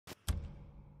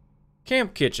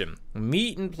Camp kitchen.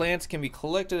 Meat and plants can be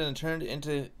collected and turned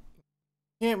into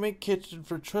camping kitchen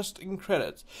for trusting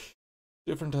credits.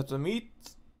 Different types of meat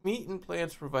and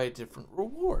plants provide different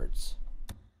rewards.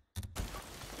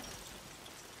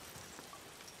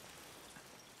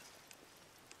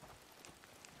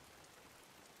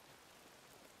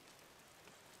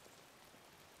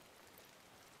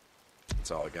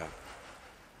 That's all I got.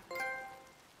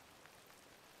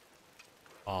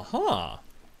 Uh-huh.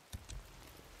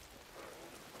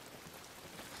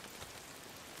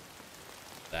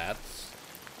 That's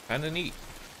kind of neat.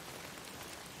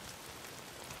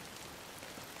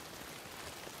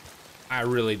 I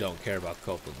really don't care about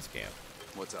Copeland's camp.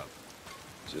 What's up?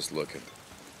 Just looking.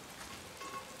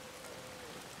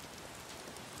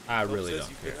 I really don't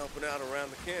you've care. been helping out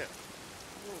around the camp.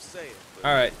 I won't say it.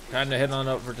 All right, time to head on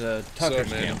over to Tucker's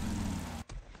man? camp.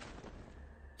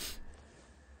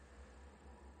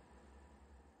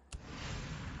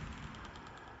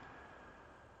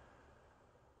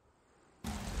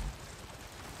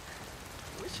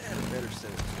 Wish I had a better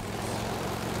sense.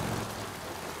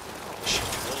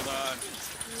 Hold on.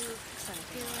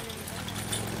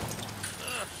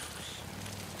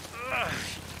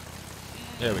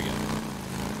 There we go.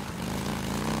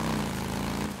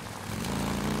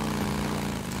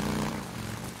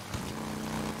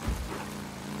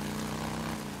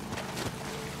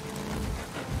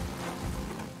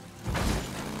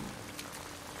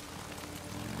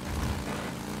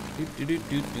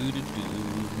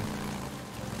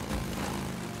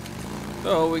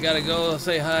 So we gotta go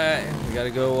say hi. We gotta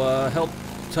go help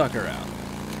Tucker out.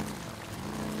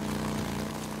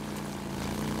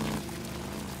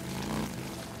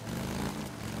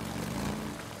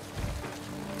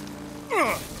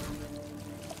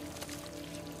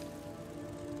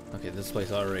 Okay, this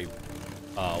place already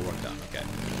worked on. Okay.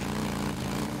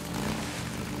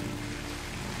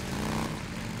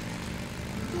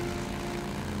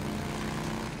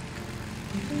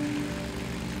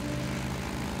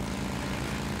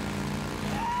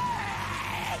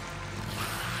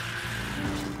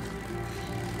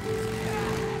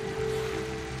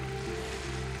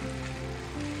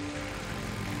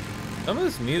 Some of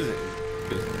this music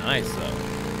is nice though.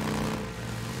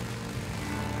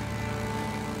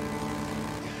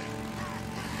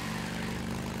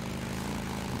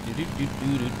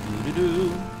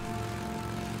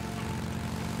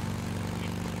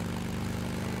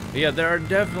 But yeah, there are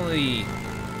definitely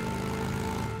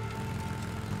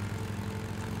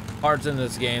parts in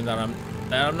this game that I'm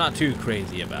not too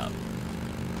crazy about.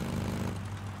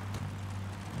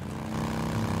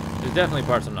 There's definitely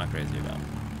parts I'm not crazy about.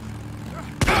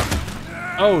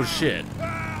 Oh shit.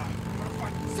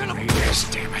 Yes,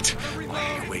 damn it. Why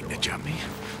are you waiting to jump me?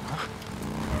 Huh?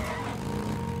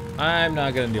 I'm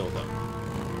not gonna deal with them.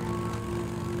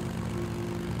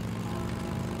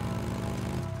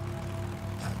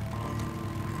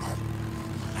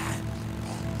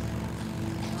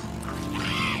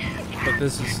 But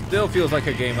still feels like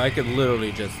a game I could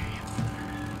literally just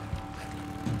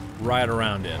ride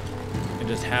around in and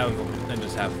just have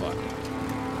fun.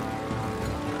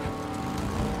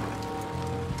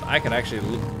 I could actually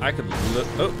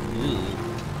oh.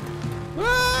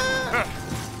 Ah!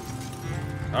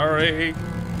 Sorry.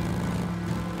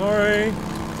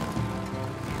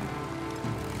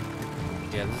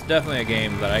 Yeah, this is definitely a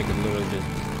game that I could literally just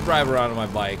drive around on my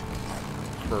bike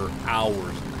for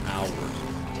hours and hours.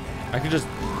 I could just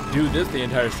do this the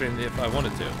entire stream if I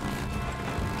wanted to.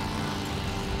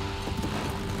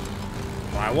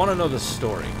 Well, I want to know the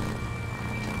story.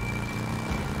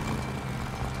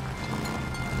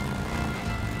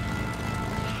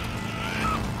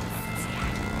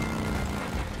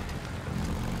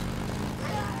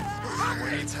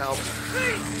 Someone needs help.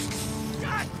 Please!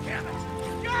 God damn it!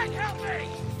 God help me!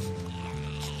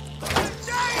 I'm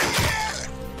dying here!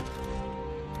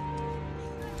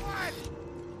 What?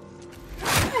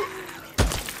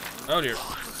 Oh dear.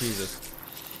 Jesus.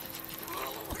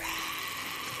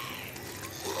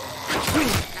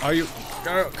 Are you...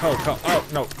 Oh,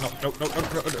 no.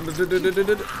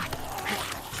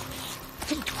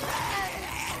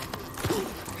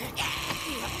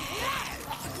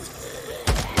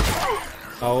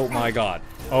 Oh my god.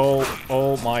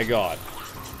 Oh my god.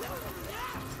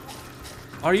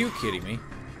 Are you kidding me?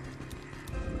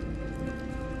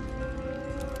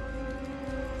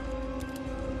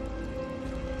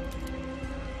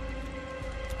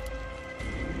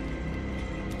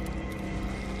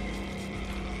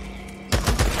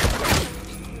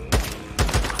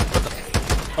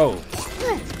 Oh.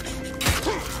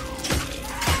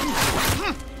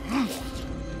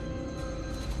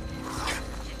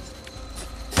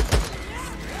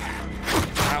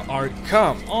 are,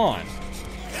 come on.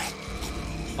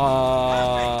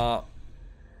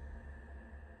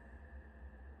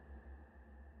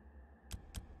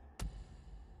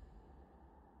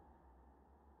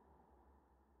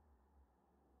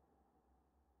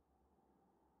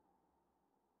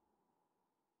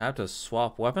 I have to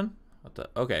swap weapon? What the?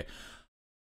 Okay.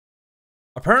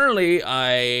 Apparently,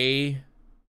 on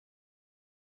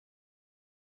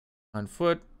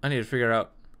foot. I need to figure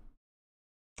out.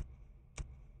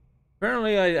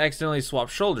 Apparently, I accidentally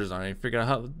swapped shoulders on it. I need to figure out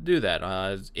how to do that.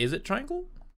 Is it triangle?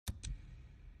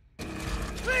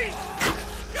 Please!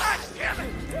 God damn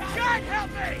it! God help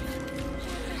me!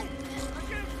 I'm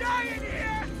gonna die in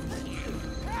here!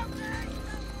 Help me!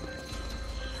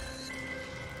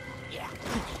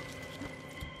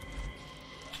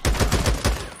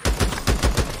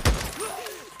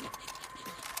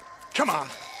 Come on.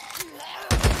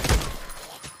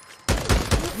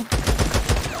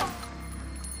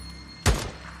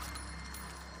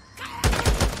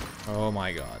 Oh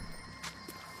my god.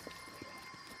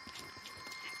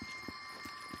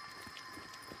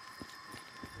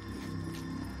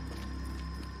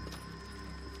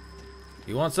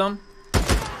 You want some?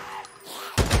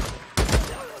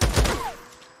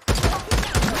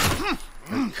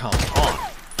 Come on.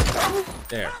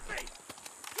 There. Help me!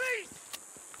 Please!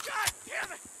 God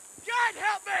damn it! God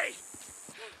help me!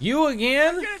 You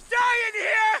again? I'm gonna die in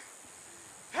here!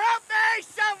 Help me,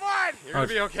 someone! You're gonna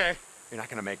be okay. You're not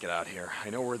gonna make it out here. I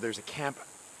know where there's a camp.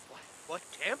 What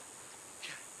camp?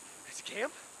 It's a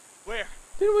camp? Where?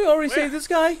 Didn't we already Where? save this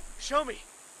guy? Show me.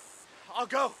 I'll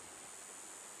go.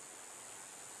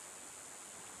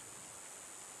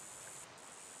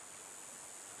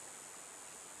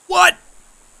 What?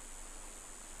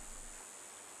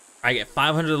 I get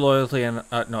 500 loyalty and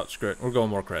no, screw it. We're going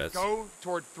more credits. Go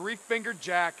toward Three Fingered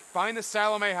Jack, find the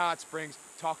Salome Hot Springs,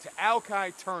 talk to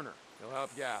Alki Turner. He'll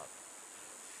help you out.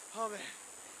 Oh man,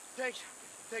 thank you.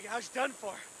 Thank you. I was done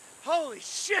for. Holy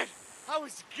shit! I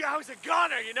was a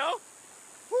goner, you know?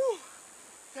 Whew.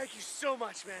 Thank you so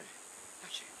much, man.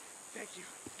 Thank you.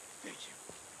 Thank you.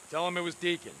 Tell him it was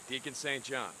Deacon St.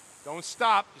 John. Don't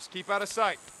stop, just keep out of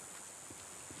sight.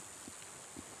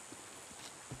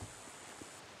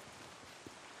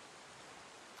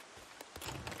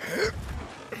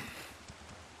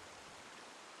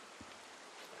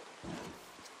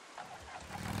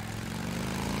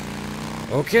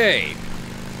 Okay.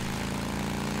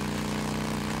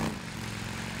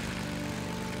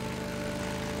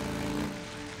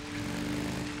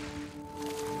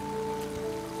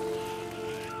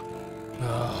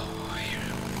 Oh,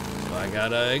 so I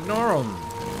gotta ignore him.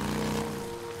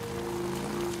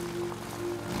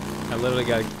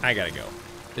 I gotta go.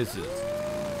 This is.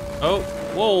 Oh,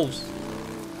 wolves.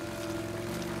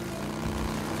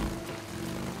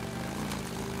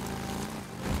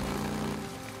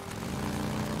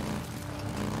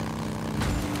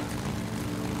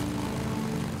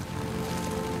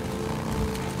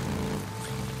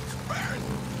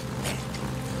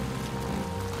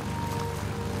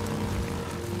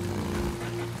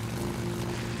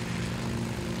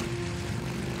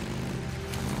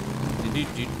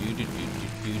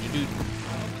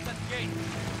 What's at the gate?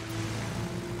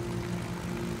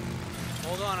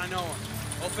 Hold on, I know him.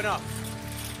 Open up.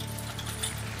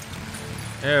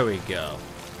 There we go.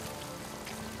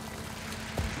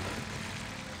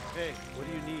 Hey, what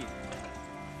do you need?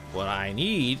 What I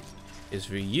need is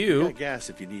for I you. got gas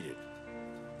if you need it.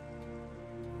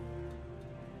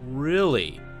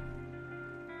 Really?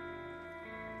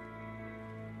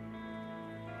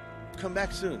 Come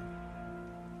back soon.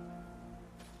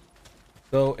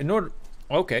 So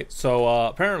okay, so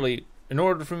apparently in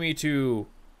order for me to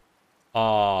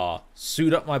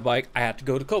suit up my bike, I had to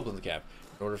go to Copeland's camp.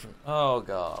 In order for oh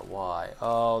god, why?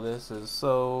 Oh, this is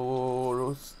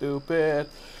so stupid.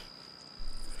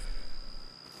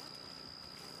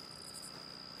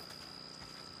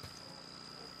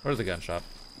 Where's the gun shop?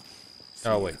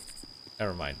 Oh wait,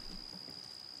 never mind.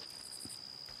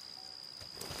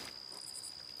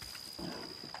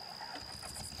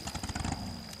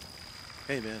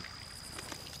 Hey, man.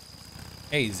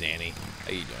 Hey Zanny,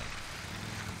 how you doing?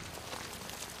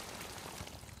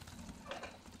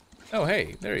 Oh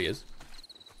hey, there he is.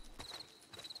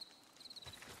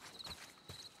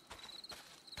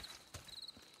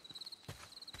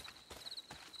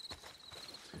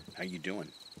 How you doing?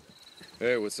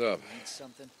 Hey, what's up? Need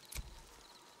something?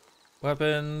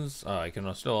 Weapons. Oh, I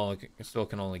can still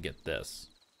can only get this.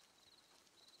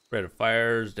 Rate of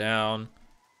fires down.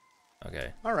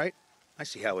 Okay. All right. I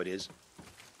see how it is.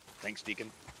 Thanks,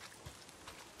 Deacon.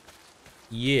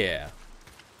 Yeah.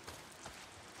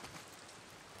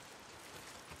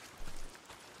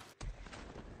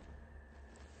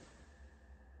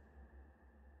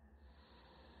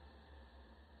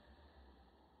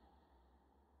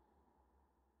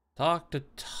 Talk to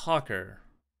Tucker.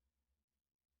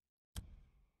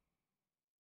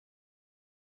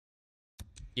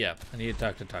 Yeah, I need to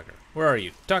talk to Tucker. Where are you,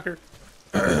 Tucker?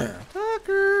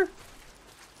 Tucker!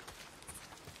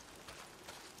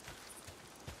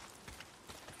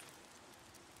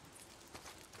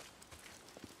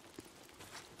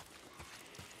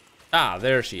 Ah,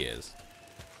 there she is.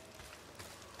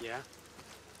 Yeah?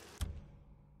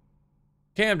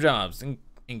 Camp jobs.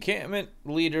 Encampment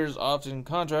leaders often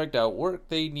contract out work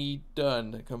they need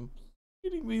done.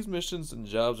 Completing these missions and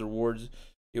jobs rewards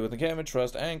you with encampment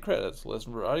trust and credits.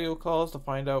 Listen for audio calls to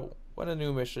find out when a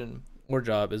new mission or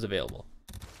job is available.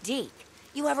 Deke,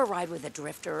 you ever ride with a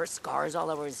drifter, scars all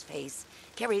over his face,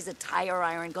 carries a tire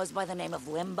iron, goes by the name of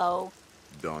Limbo?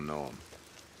 Don't know him.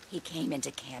 He came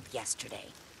into camp yesterday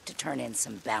to turn in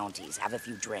some bounties, have a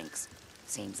few drinks.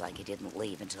 Seems like he didn't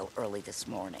leave until early this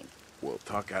morning. Well,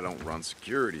 Tuck, I don't run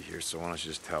security here, so why don't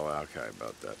you just tell Alki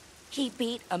about that? He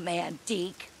beat a man,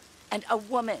 Deke, and a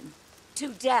woman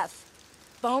to death.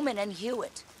 Bowman and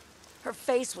Hewitt. Her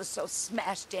face was so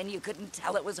smashed in you couldn't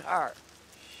tell it was her.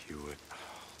 Hewitt,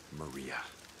 Maria,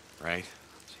 right?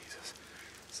 Jesus.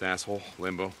 This asshole,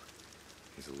 Limbo,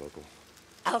 he's a local.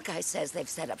 Alki says they've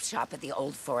set up shop at the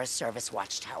old Forest Service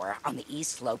watchtower on the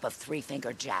east slope of Three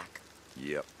Finger Jack.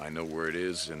 Yep, I know where it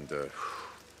is, and,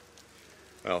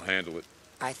 I'll handle it.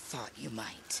 I thought you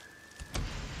might.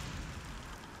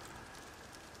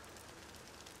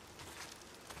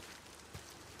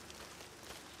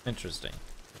 Interesting.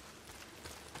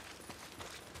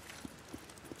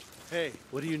 Hey,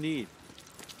 what do you need?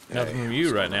 Nothing Hey, from you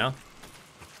what's right going on? now.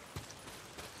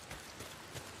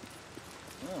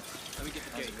 Oh, let me get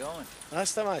the gate. Going.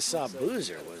 Last time I saw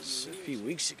Boozer was a few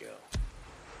weeks ago.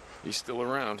 He's still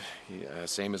around.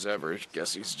 Same as ever.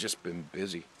 Guess he's just been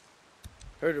busy.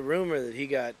 Heard a rumor that he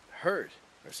got hurt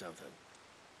or something.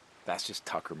 That's just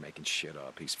Tucker making shit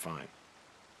up. He's fine.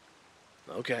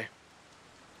 Okay.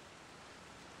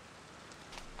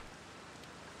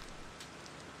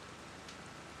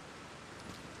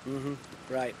 Mm-hmm.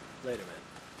 Right. Later,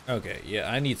 man. Okay,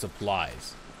 yeah, I need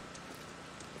supplies.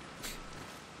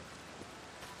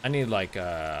 I need like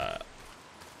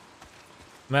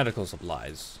medical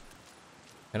supplies.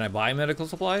 Can I buy medical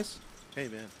supplies? Hey,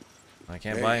 man. I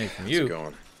can't buy any from you. How's it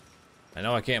going? I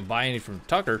know I can't buy any from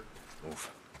Tucker. Oof.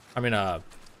 I mean,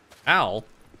 Al.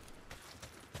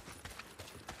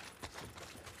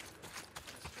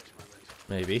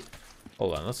 Maybe.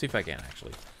 Hold on, let's see if I can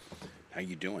actually. How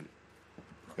you doing?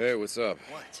 Hey, what's up?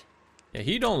 What? Yeah,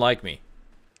 he don't like me.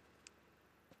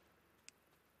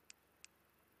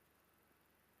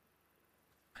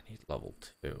 I need level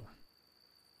 2.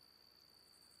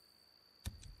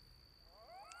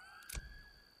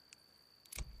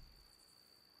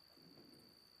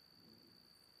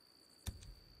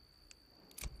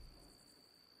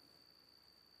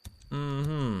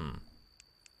 Mm-hmm.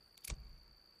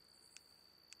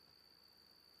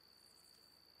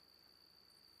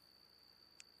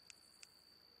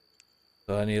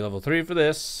 So I need level 3 for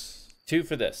this, 2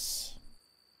 for this.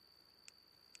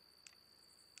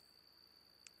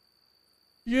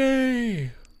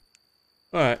 Yay!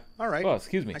 Alright. All right. Oh,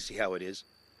 excuse me. I see how it is.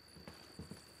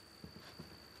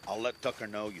 I'll let Tucker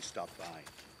know you stopped by.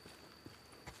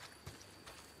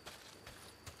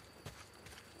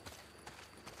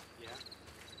 Yeah?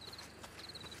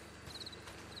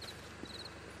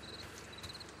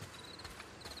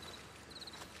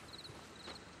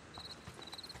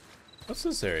 What's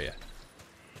this area?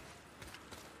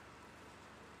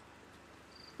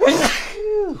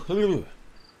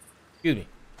 Excuse me.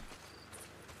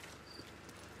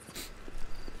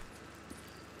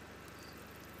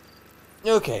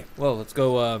 Okay, well, let's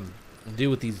go deal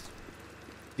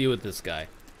with this guy.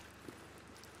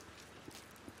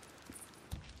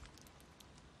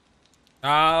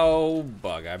 Oh,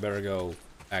 bug, I better go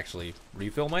actually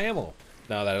refill my ammo.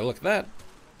 Now that I look at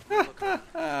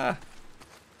that.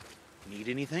 Need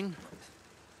anything?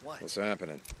 What's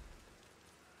happening?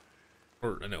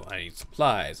 Or, no, I need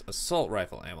supplies. Assault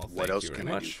rifle ammo. What Thank else you very can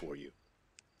I much. do for you?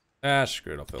 Ah,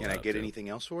 screw it. I'll fill Can that I up get too. anything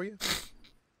else for you?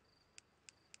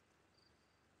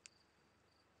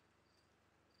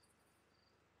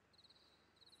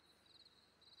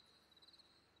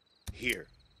 Here,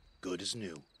 good as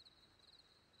new.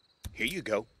 Here you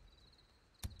go.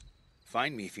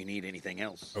 Find me if you need anything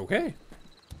else. Okay.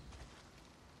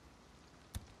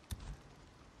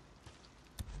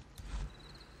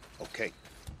 Okay.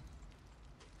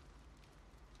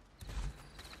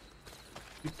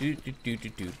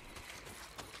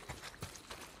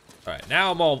 Alright,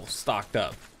 now I'm all stocked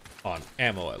up on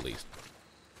ammo at least.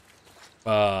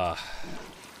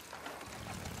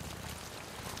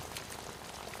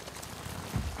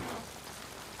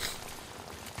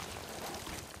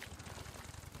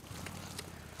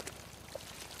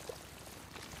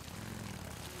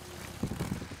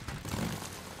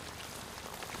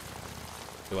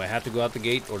 I have to go out the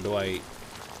gate, or do I...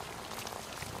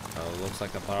 looks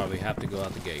like I probably have to go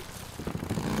out the gate.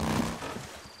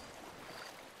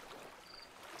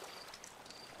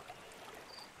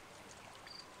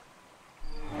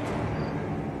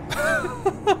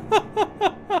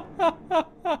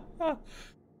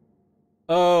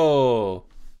 Oh.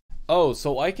 Oh,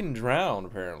 so I can drown,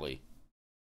 apparently.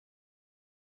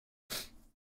 What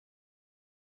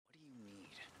do you need?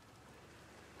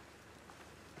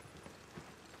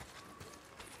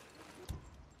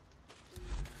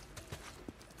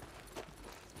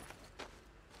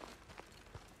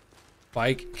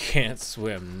 Bike can't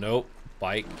swim. Nope.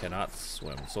 Bike cannot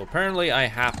swim. So apparently I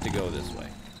have to go this way.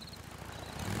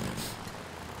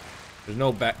 There's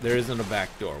no back. There isn't a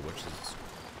back door, which is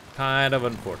kind of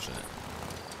unfortunate.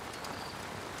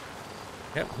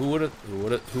 Yep. Who would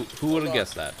have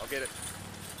guessed that? I'll get it.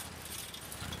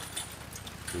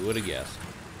 Who would have guessed?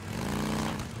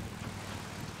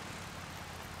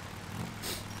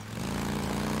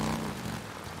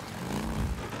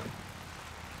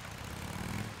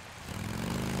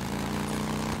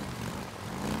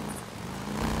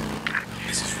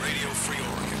 This is Radio Free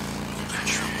Oregon. The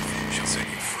truth shall set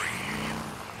you free.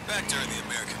 Back during the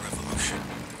American Revolution,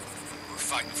 we were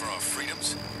fighting for our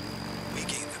freedoms. We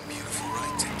gained the beautiful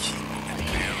right to keep and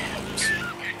bear arms.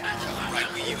 A right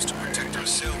we used to protect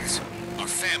ourselves, our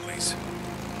families,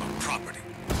 our property.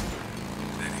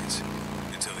 That is,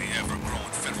 until the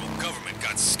ever-growing federal government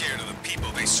got scared of the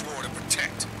people they swore to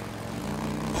protect.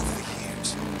 Over the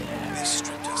years, they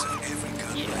stripped us of every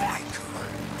gun right they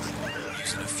could,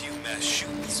 using a few mass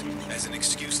shootings as an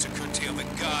excuse to curtail the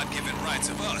God-given rights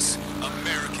of us,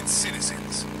 American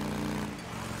citizens.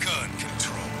 Gun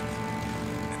control.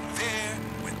 And there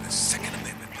went the Second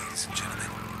Amendment, ladies and gentlemen.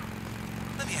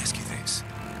 Let me ask you this.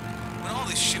 When all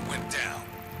this shit went down,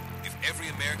 if every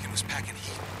American was packing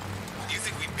heat, do you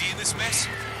think we'd be in this mess?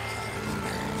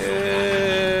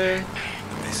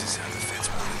 This is how the feds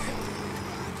wanted it.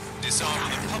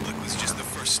 Disarming the public was just the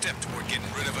first step toward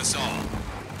getting rid of us all.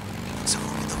 So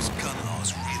who did those gun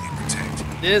laws really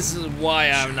protect? This is why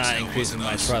I'm not Sure increasing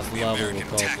my wasn't us, trust the level with American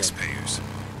Copeland. taxpayers.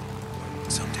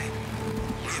 Someday,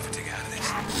 we ever dig out of this,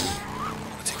 I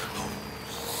want to take a poll.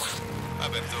 I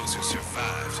bet those who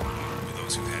survived were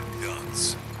those who had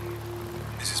guns.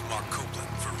 This is Mark Copeland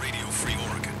for Radio Free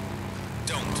Oregon.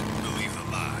 Don't believe the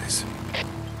lies.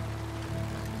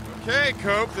 Okay,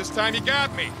 Cope, this time you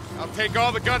got me. I'll take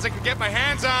all the guns I can get my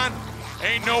hands on.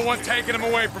 Ain't no one taking them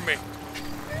away from me.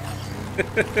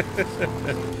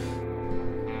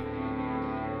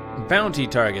 Bounty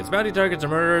targets. Bounty targets are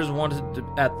murderers wanted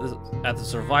at the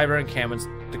survivor encampments.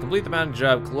 To complete the bounty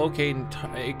job, locate and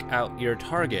take out your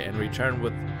target and return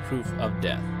with proof of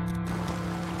death.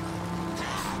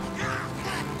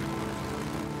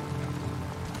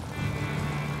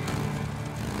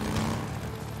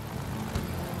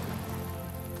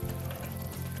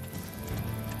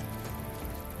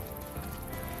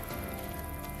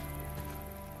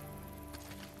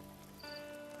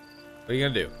 What are you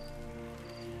gonna do?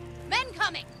 Men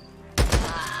coming!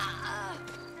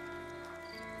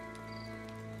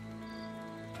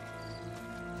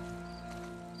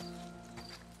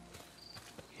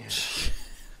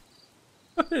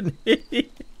 What an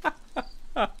idiot.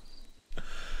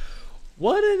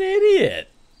 What an idiot.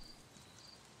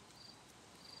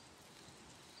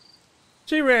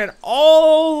 She ran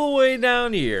all the way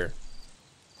down here.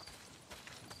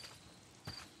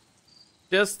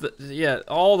 Just the, yeah,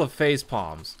 all the face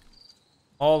palms.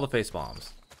 All the face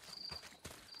palms.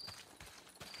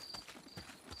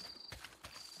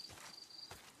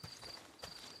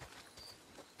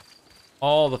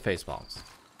 All the face palms.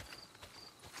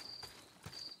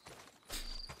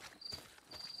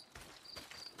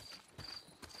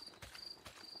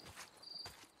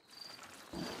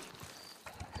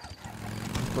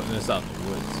 Putting this out in the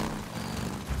woods.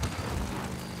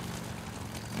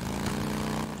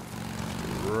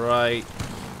 Right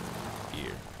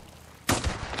here.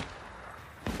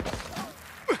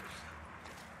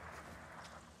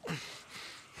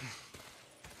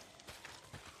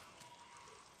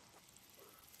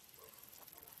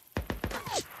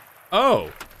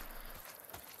 Oh.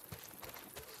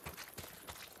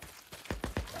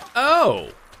 Oh.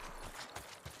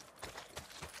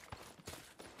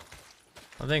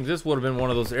 I think this would have been one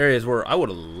of those areas where I would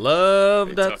have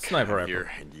loved that sniper rifle.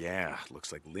 Here, and yeah,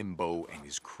 looks like Limbo and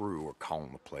his crew are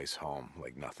calling the place home,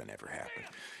 like nothing ever happened.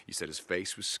 You said his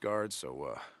face was scarred,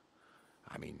 so,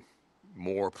 I mean,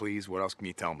 more, please? What else can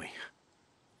you tell me?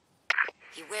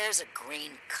 He wears a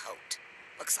green coat.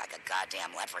 Looks like a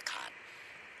goddamn leprechaun.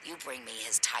 You bring me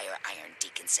his tire iron,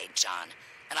 Deacon St. John.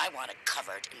 And I want it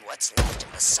covered in what's left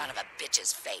of the son of a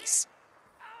bitch's face.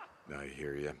 I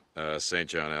hear you. St.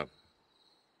 John out.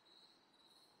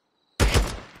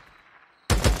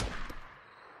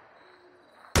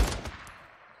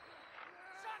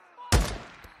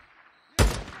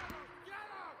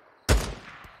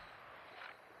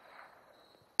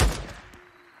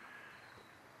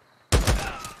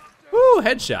 Woo,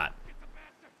 headshot.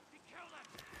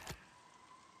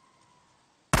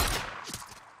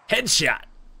 Headshot.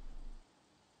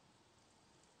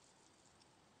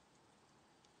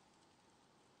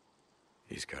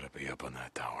 He's gotta be up on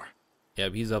that tower.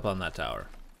 Yep, he's up on that tower.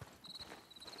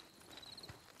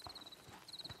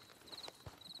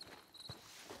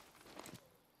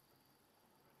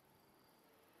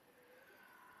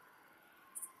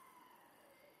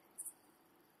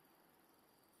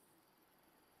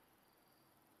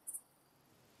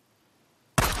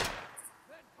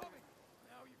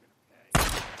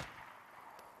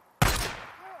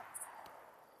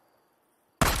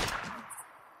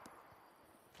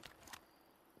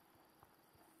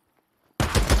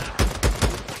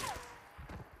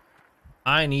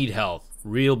 I need health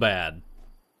real bad.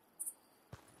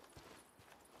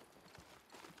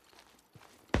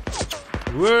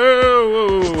 Whoa,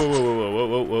 whoa, whoa, whoa,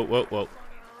 whoa, whoa, whoa, whoa.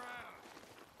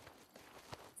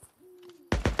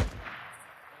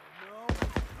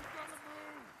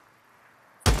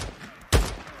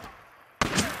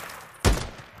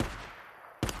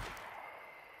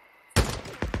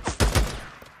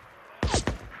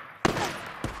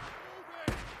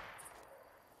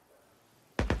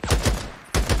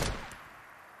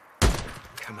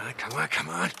 Come on, come on, come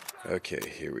on. Okay,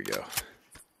 here we go.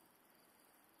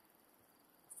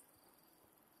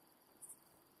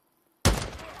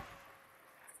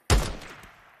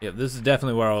 Yep, this is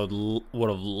definitely where I would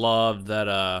have loved that.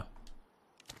 Yeah,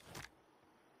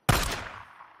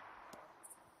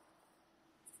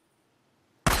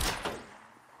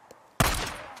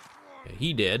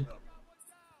 he did.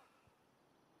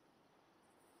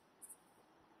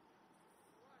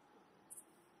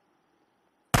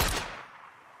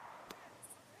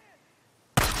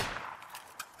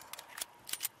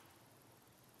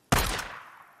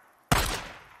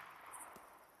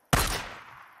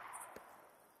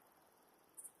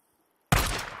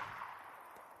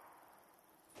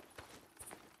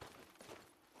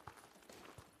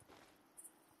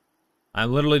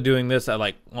 I'm literally doing this at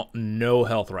like no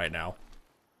health right now.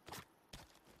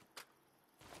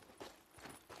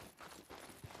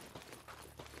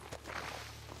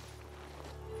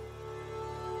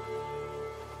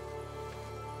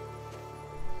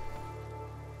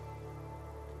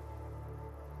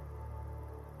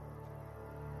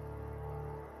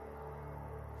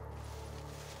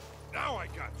 Now I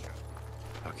got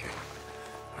you. Okay.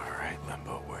 All right,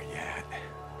 Limbo, where you at?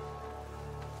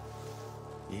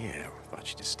 Yeah, I thought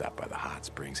you'd just stop by the hot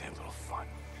springs, have a little fun.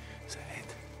 Is that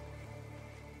it?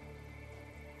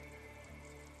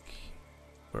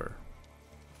 Or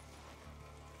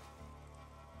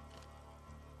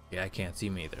yeah, I can't see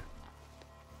him either.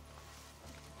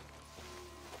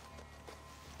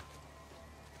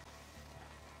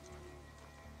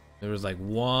 There was like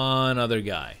one other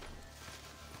guy.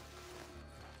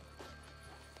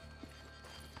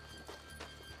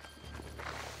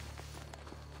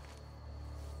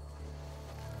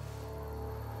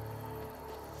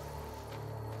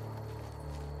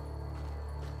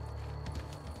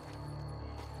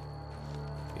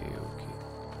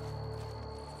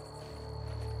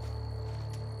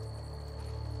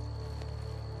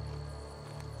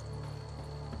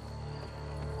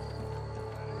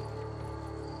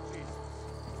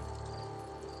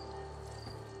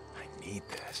 Need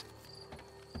this.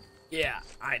 Yeah,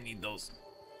 I need those.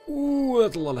 Ooh,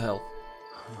 that's a lot of health.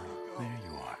 There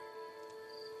you are.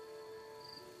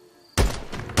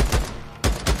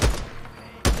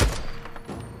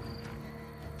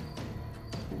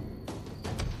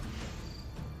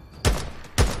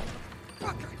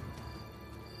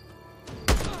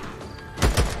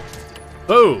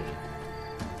 Boom.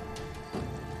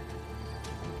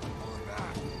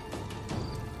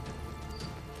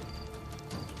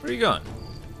 Where are you going?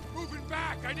 Moving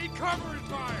back. I need cover and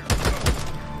fire.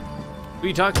 Who are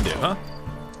you talking to, huh?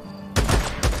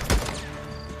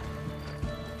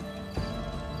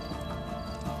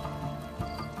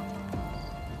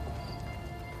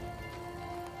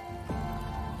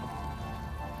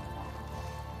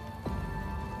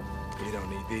 You don't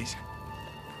need these.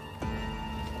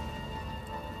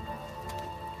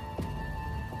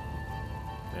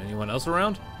 Anyone else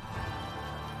around?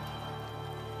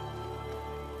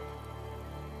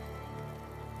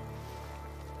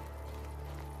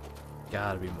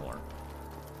 Gotta be more.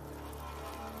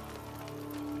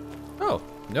 Oh,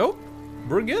 nope.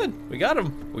 We're good. We got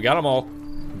them. We got them all.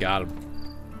 Got them.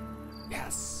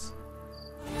 Yes.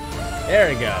 There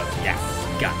he goes. Yes.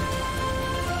 Got it.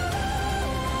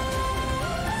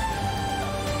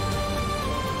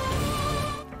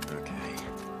 Okay.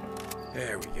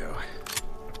 There we go.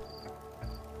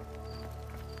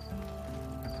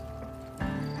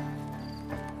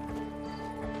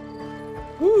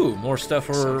 Ooh, more stuff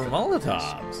for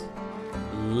Molotovs.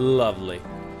 Lovely.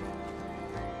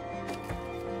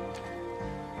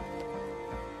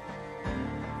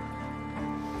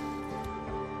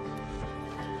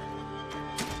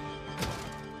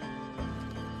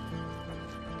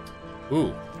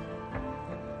 Ooh.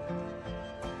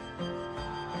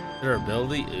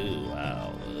 Durability? Ooh,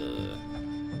 wow.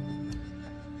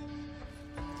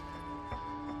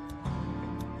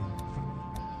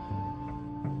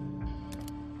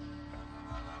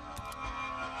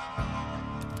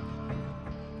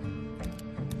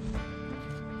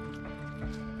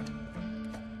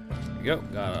 There you go.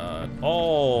 Got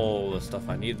all the stuff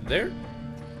I needed there.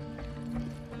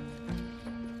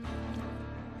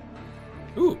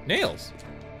 Ooh, nails.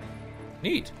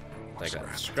 Neat. I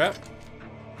got scrap.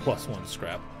 +1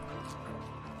 scrap.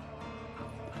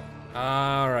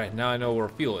 Alright, now I know where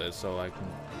fuel is, so I can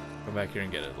come back here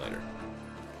and get it later.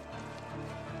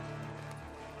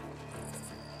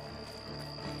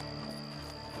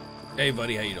 Hey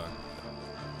buddy, how you doing?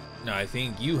 No, I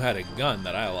think you had a gun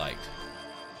that I liked.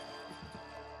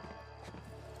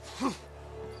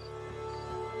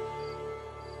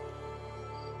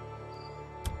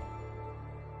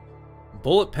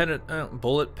 Bullet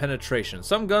penetration.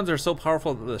 Some guns are so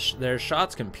powerful that their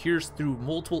shots can pierce through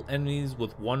multiple enemies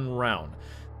with one round.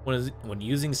 When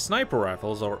using sniper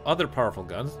rifles or other powerful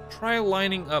guns, try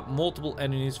lining up multiple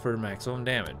enemies for maximum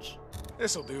damage.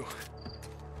 This'll do.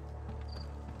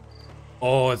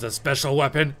 Oh, it's a special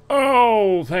weapon?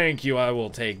 Oh, thank you. I will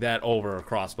take that over a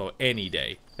crossbow any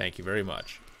day. Thank you very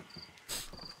much.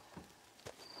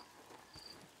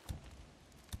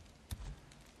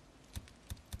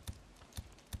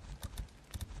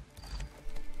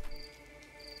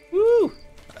 Woo!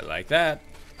 I like that.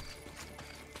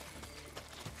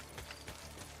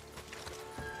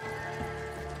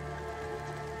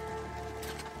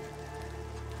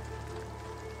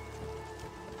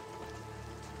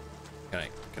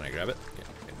 Can I grab it?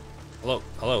 Okay. Hello,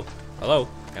 hello, hello.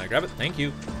 Can I grab it? Thank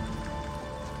you.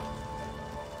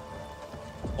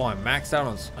 Oh, I'm maxed out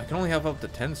on. I can only have up to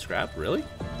 10 scrap. Really?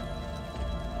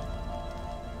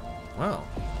 Wow.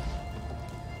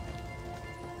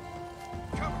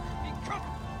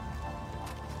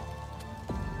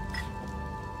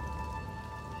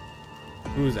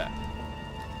 Who's that?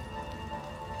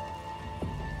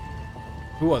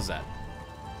 Who was that?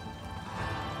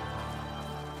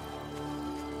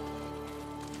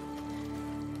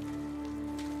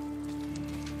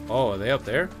 Oh, are they up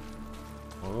there?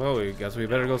 Oh, I guess we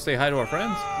better go say hi to our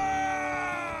friends.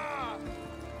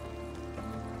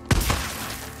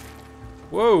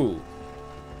 Whoa!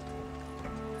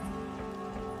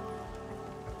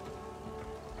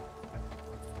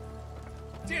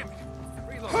 Damn it!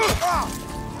 Reload.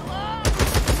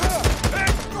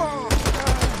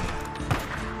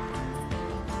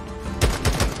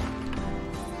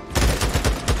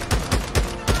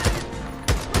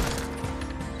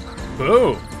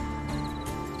 Boom!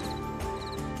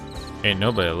 Ain't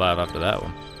nobody alive after that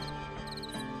one.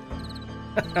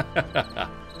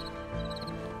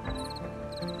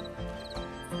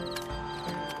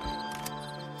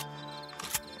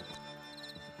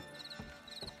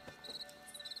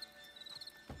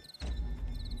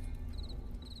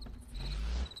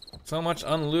 So much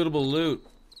unlootable loot.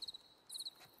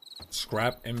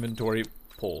 Scrap inventory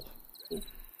pull.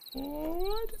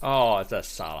 What? Oh, it's a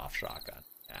sawed-off shotgun.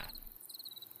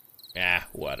 Yeah,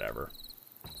 whatever.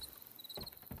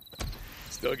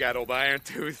 Still got old Iron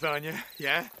Tooth on you,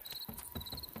 yeah?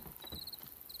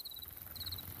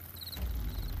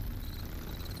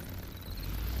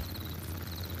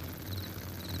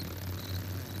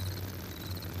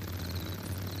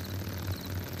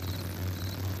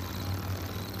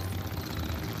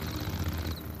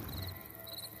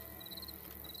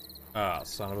 Ah,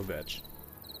 son of a bitch.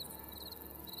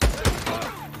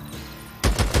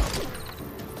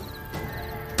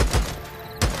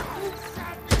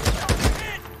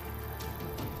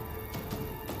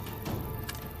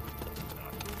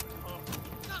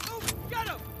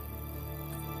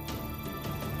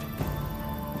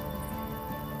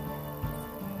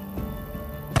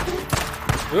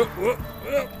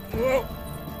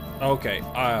 Okay,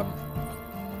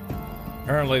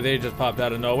 apparently they just popped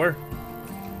out of nowhere.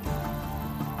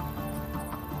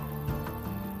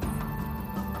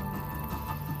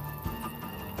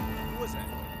 say.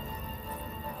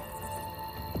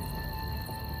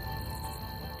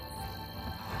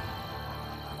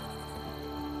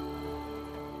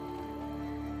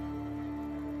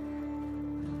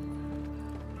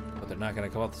 But they're not gonna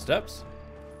come up the steps?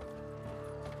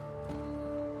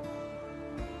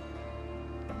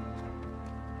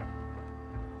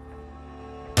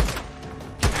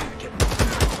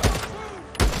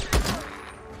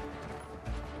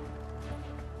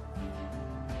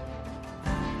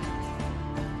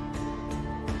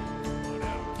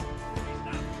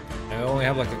 I only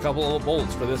have like a couple of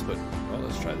bolts for this, but well,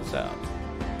 let's try this out.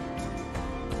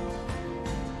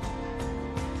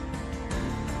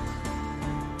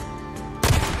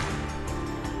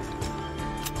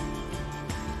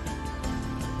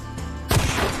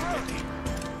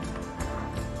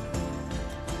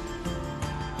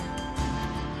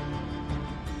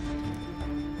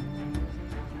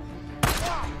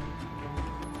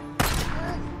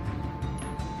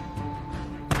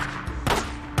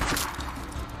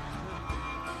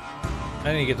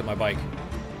 I need to get to my bike.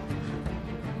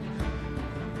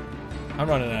 I'm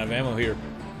running out of ammo here.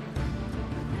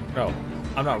 No,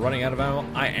 I'm not running out of ammo.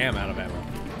 I am out of ammo.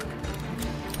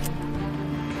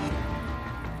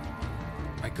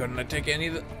 Why couldn't I take any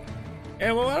of the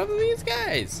ammo out of these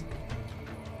guys?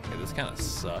 Okay, this kind of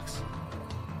sucks.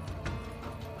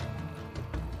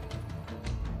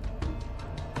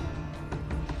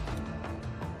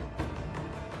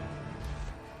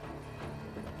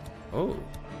 Oh.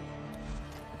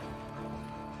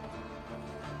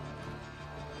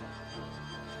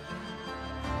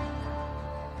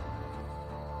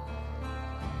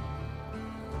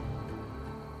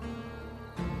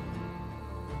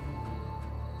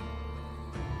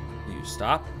 You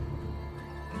stop.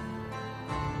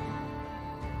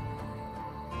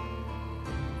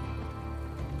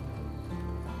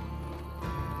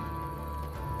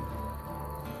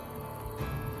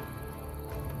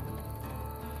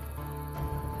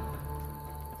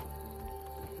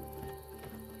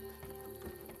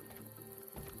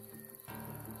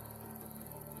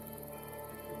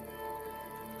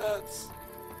 That's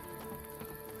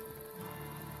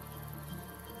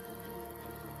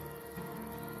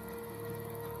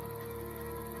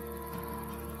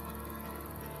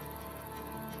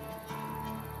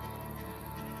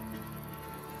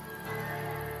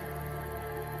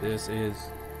this is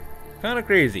kind of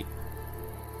crazy.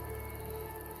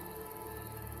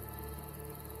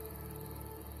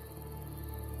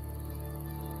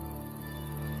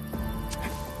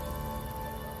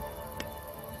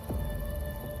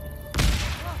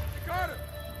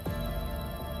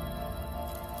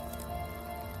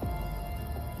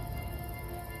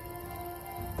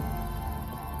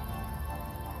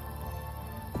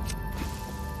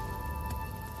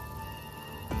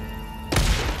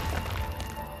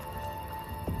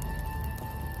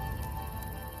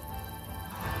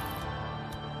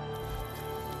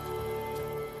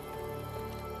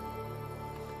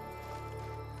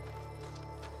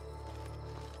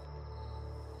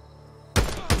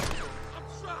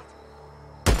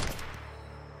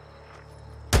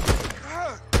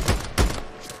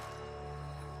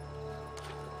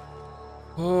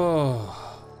 Oh.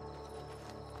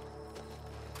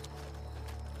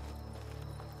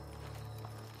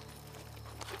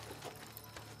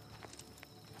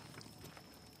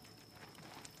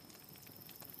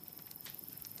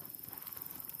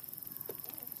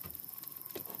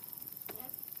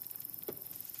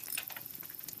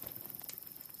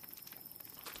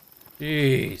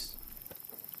 Jeez.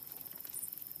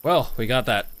 Well, we got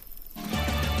that.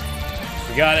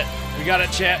 We got it. We got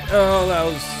it, chat. Oh, that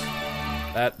was...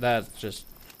 That's just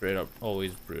straight up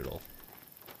always brutal.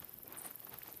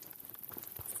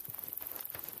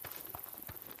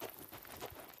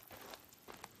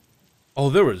 Oh,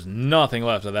 there was nothing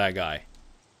left of that guy.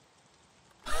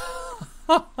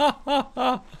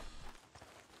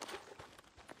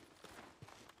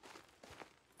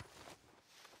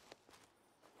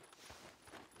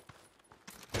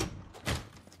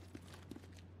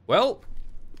 Well,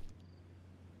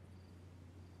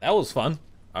 that was fun.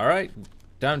 All right,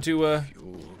 down to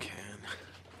Fuel can.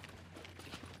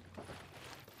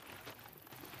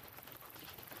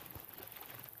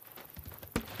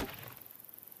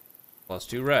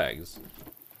 +2 rags.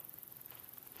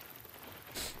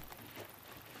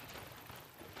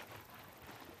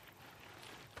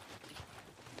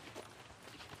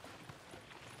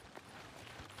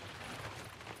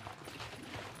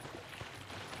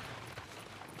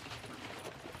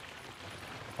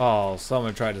 Oh,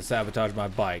 someone tried to sabotage my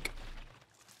bike.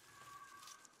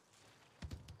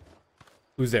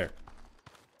 Who's there?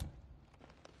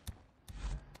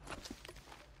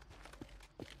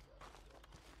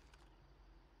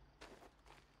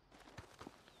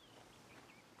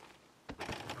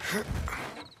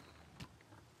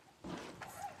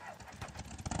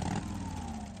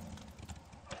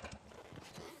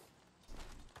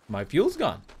 My fuel's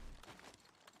gone.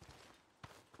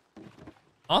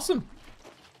 Awesome.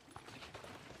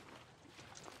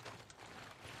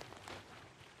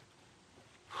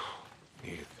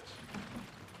 Needed this.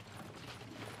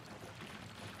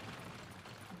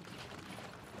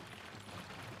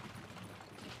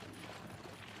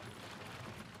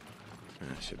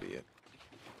 That should be it.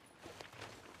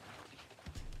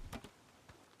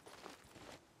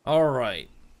 All right.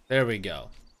 There we go.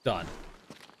 Done.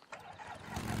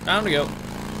 Time to go.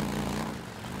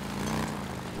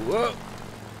 Whoa.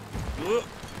 Whoa.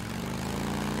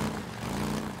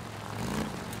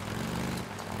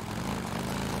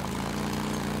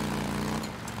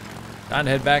 Time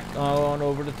to head back on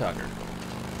over to Tucker.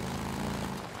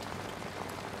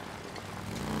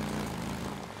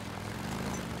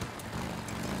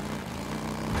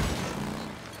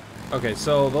 Okay,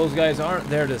 so those guys aren't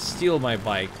there to steal my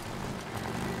bike.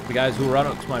 The guys who run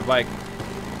up to my bike,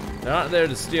 they're not there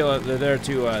to steal it, they're there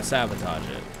to sabotage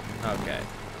it. Okay.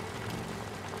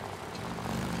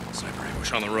 Sniper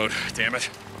ambush on the road, damn it.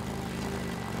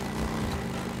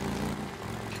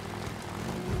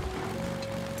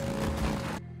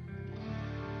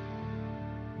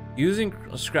 Use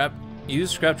scrap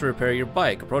to repair your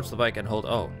bike. Approach the bike and hold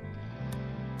O.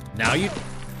 Now you.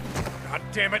 God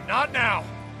damn it, not now!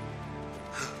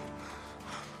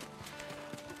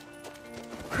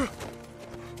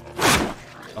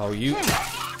 Oh, you.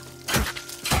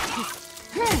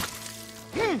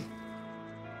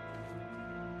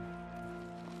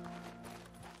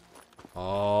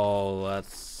 Oh,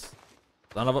 that's.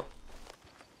 Son of a.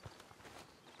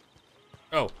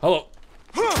 Oh, hello.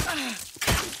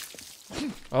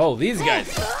 Oh, these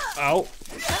guys. Ow.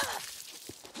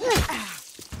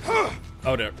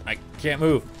 Oh, there. I can't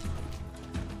move.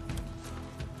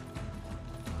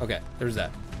 Okay, there's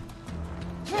that.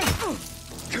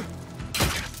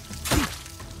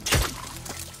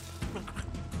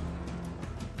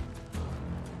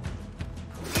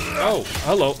 Oh,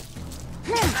 hello.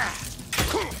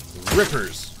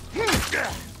 Rippers.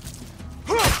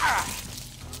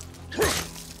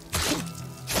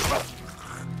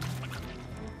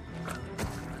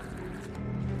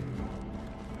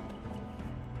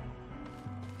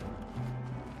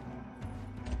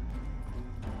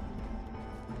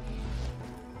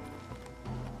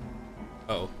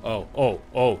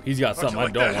 Oh, he's got something I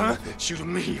don't want. Shoot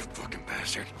him, me, you fucking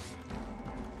bastard.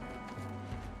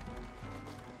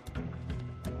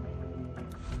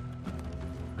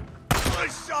 They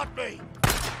shot me!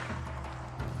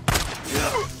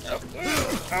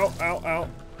 Ow, ow, ow.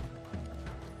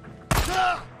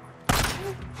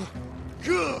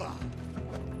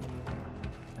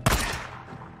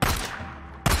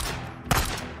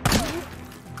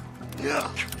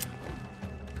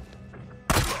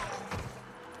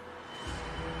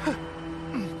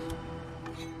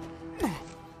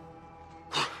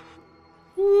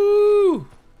 Woo!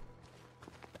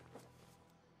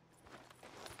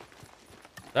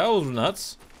 That was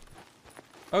nuts.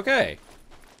 Okay.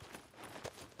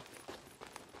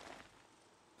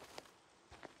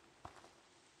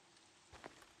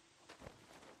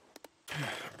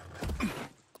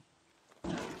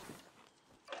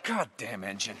 Goddamn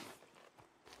engine.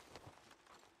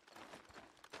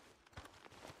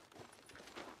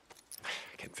 I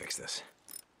can fix this.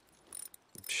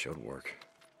 Should work.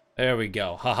 There we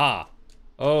go. Haha.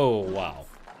 Oh, wow.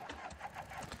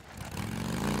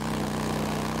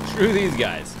 Screw these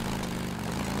guys.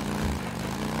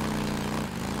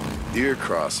 Deer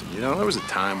crossing. You know, there was a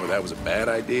time where that was a bad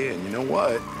idea, and you know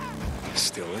what? It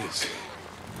still is.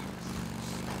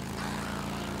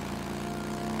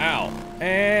 Ow.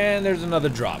 And there's another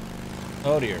drop.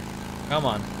 Oh dear. Come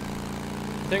on.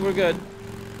 I think we're good.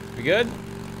 We good?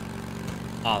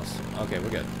 Awesome. Okay, we're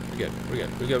good. We're good. We're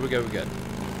good. We're good. We're good. We're good.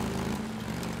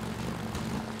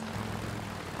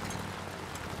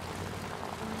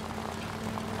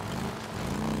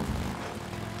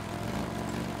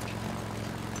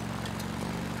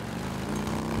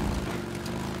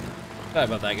 Sorry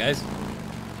about that, guys.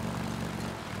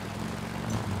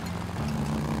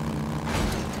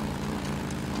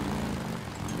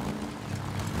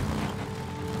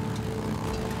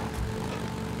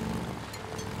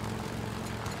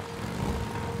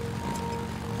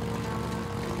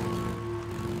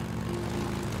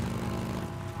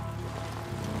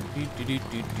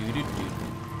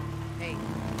 Hey,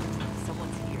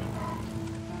 someone's here.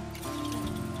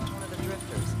 One of the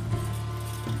drifters.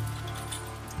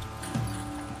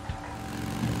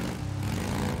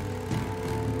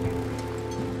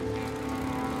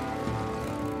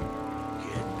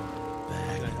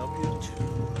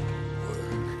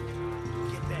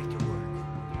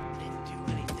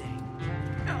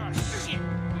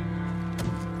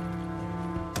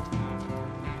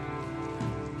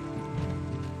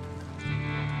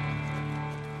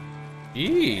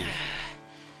 Jeez.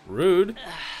 Rude.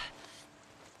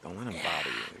 Don't let them bother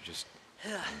you. They're just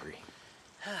hungry.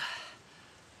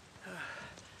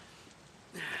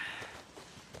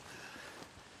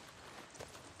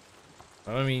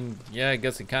 I mean, yeah, I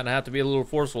guess you kind of have to be a little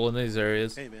forceful in these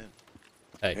areas. Hey, man.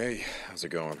 Hey. Hey, how's it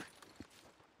going?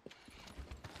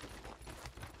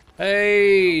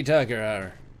 Hey,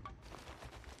 Tucker.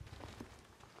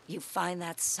 You find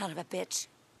that son of a bitch?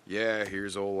 Yeah,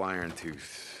 here's old Iron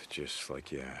Tooth, just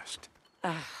like you asked.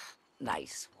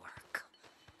 Nice work.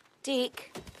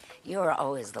 Deke, you're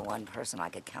always the one person I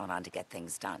could count on to get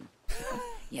things done.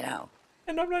 You know,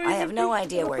 And I'm not I have no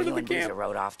idea where you and Boozer Boozer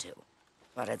rode off to,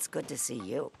 but it's good to see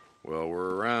you. Well,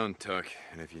 we're around, Tuck,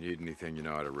 and if you need anything, you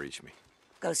know how to reach me.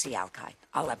 Go see Alki.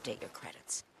 I'll update your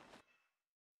credits.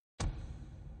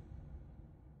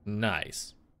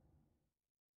 Nice.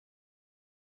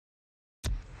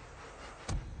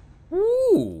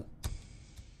 Ooh.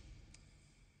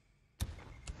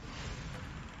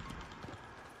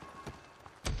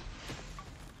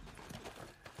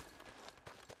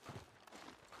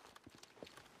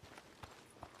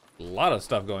 A lot of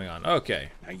stuff going on. Okay.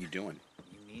 How you doing?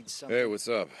 You need something? Hey, what's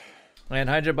up? And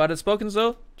Hydra Bot has spoken,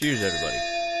 so cheers, everybody.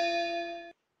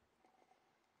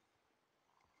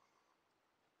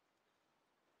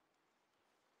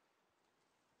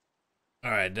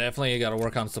 Alright, definitely gotta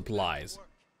work on supplies.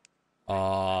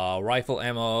 Rifle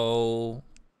ammo.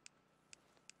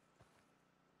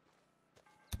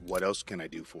 What else can I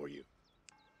do for you?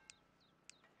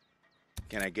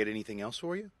 Can I get anything else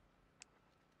for you?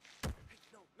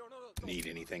 Need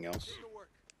anything else?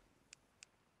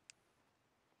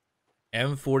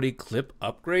 M40 clip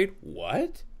upgrade?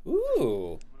 What?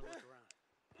 Ooh.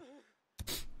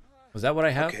 Was that what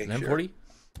I have? Okay, An sure. M40?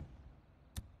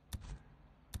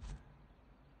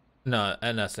 No,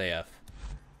 an SAF.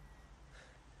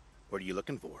 What are you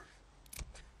looking for?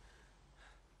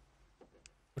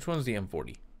 Which one's the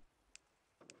M40?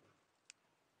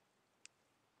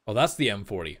 Oh, that's the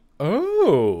M40.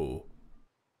 Oh.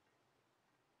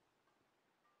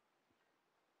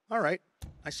 All right,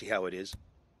 I see how it is.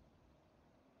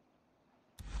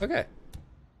 Okay.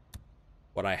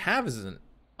 What I have is an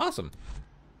awesome.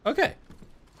 Okay.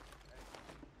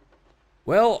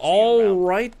 Well, all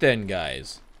right then,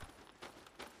 guys.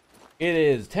 It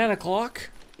is 10 o'clock.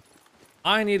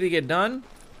 I need to get done.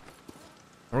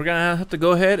 We're gonna have to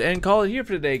go ahead and call it here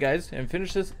for today, guys, and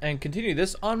finish this and continue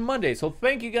this on Monday. So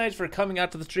thank you guys for coming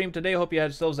out to the stream today. Hope you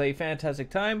had yourselves a fantastic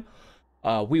time.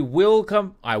 We will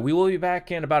be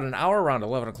back in about an hour, around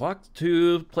 11 o'clock,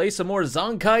 to play some more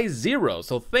Zonkai Zero.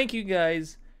 So thank you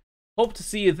guys. Hope to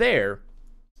see you there.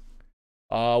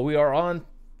 We are on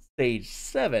stage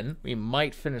 7. We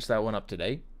might finish that one up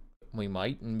today. We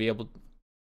might and be able to.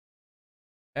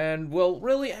 And well,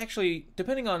 really, actually,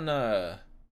 depending on